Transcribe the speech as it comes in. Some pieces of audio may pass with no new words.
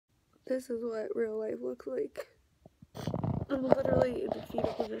This is what real life looks like. I'm literally in the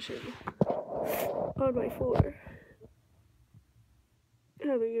fetal position on my floor,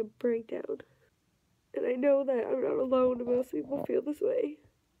 having a breakdown. And I know that I'm not alone, and most people feel this way.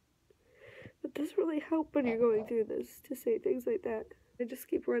 But does really help when you're going through this, to say things like that. I just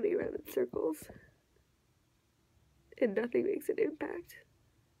keep running around in circles, and nothing makes an impact.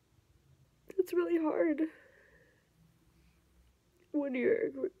 It's really hard when you're a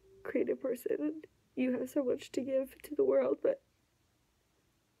creative person and you have so much to give to the world, but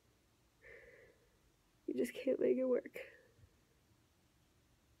you just can't make it work.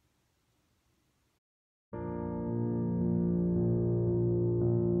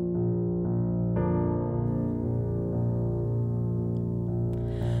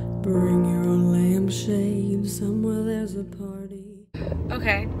 Bring your own lampshade, somewhere there's a party.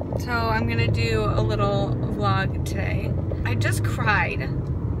 Okay, so I'm gonna do a little vlog today. I just cried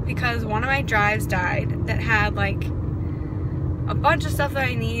because one of my drives died that had like a bunch of stuff that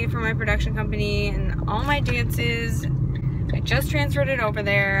I need for my production company and all my dances. I just transferred it over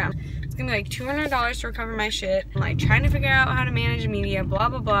there. It's gonna be like $200 to recover my shit. I'm like trying to figure out how to manage media, blah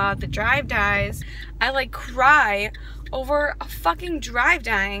blah blah. The drive dies. I like cry over a fucking drive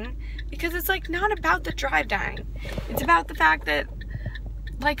dying because it's like not about the drive dying. It's about the fact that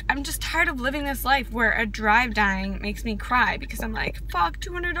like I'm just tired of living this life where a drive dying makes me cry because I'm like, fuck,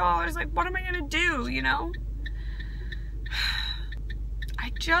 $200, like what am I gonna do, you know?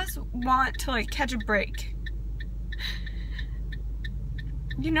 I just want to like catch a break.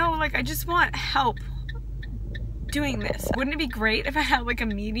 You know, like I just want help doing this. Wouldn't it be great if I had like a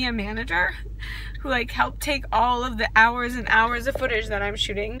media manager who like helped take all of the hours and hours of footage that I'm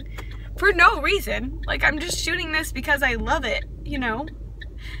shooting for no reason? Like I'm just shooting this because I love it, you know?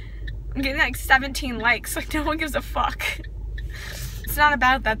 I'm getting like 17 likes, like no one gives a fuck. It's not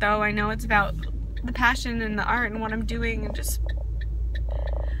about that though. I know it's about the passion and the art and what I'm doing and just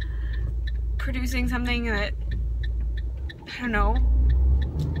producing something that, I don't know,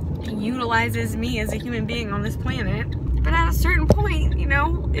 utilizes me as a human being on this planet. But at a certain point, you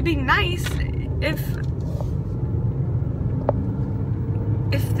know, it'd be nice if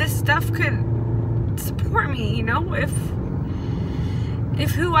this stuff could support me, you know, if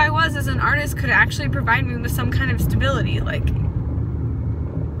who I was as an artist could actually provide me with some kind of stability. Like,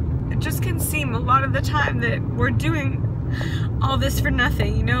 it just can seem a lot of the time that we're doing all this for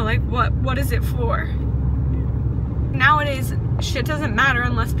nothing, you know, like what is it for? Nowadays, shit doesn't matter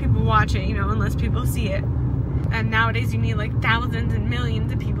unless people watch it, you know, unless people see it. And nowadays you need like thousands and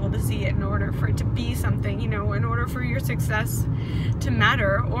millions of people to see it in order for it to be something, you know, in order for your success to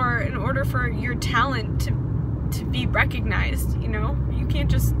matter, or in order for your talent to be recognized, you know? You can't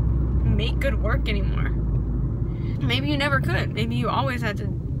just make good work anymore. Maybe you never could. Maybe you always had to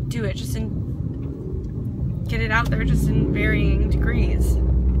do it just in, get it out there just in varying degrees.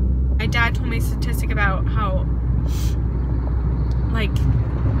 My dad told me a statistic about how like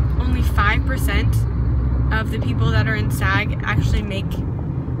only 5% of the people that are in SAG actually make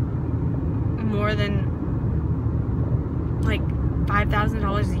more than like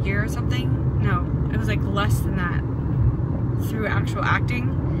 $5,000 a year or something. No, it was like less than that through actual acting,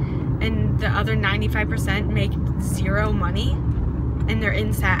 and the other 95% make zero money and they're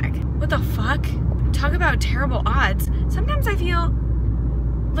in SAG. What the fuck? Talk about terrible odds. Sometimes I feel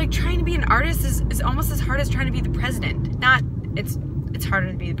like trying to be an artist is almost as hard as trying to be the president. Not, it's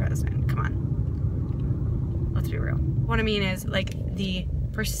harder to be the president, come on. Let's be real. What I mean is like the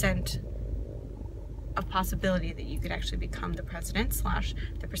percent of possibility that you could actually become the president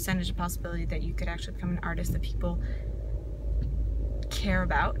 / the percentage of possibility that you could actually become an artist that people care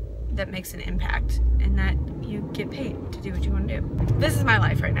about, that makes an impact, and that you get paid to do what you want to do. This is my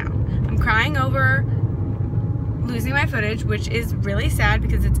life right now. I'm crying over losing my footage, which is really sad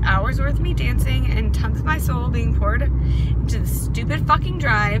because it's hours worth of me dancing and tons of my soul being poured into the stupid fucking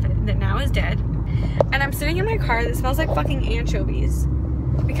drive that now is dead. And I'm sitting in my car that smells like fucking anchovies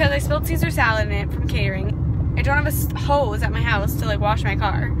because I spilled Caesar salad in it from catering. I don't have a hose at my house to like wash my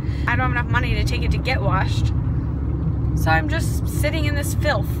car. I don't have enough money to take it to get washed. So I'm just sitting in this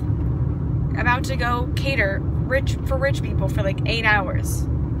filth, about to go cater for rich people for like 8 hours.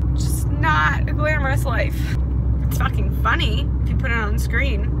 Just not a glamorous life. It's fucking funny if you put it on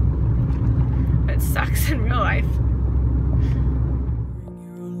screen, but it sucks in real life. Bring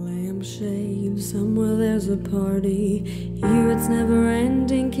your own lampshade, somewhere there's a party. Here it's never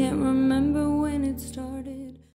ending, can't remember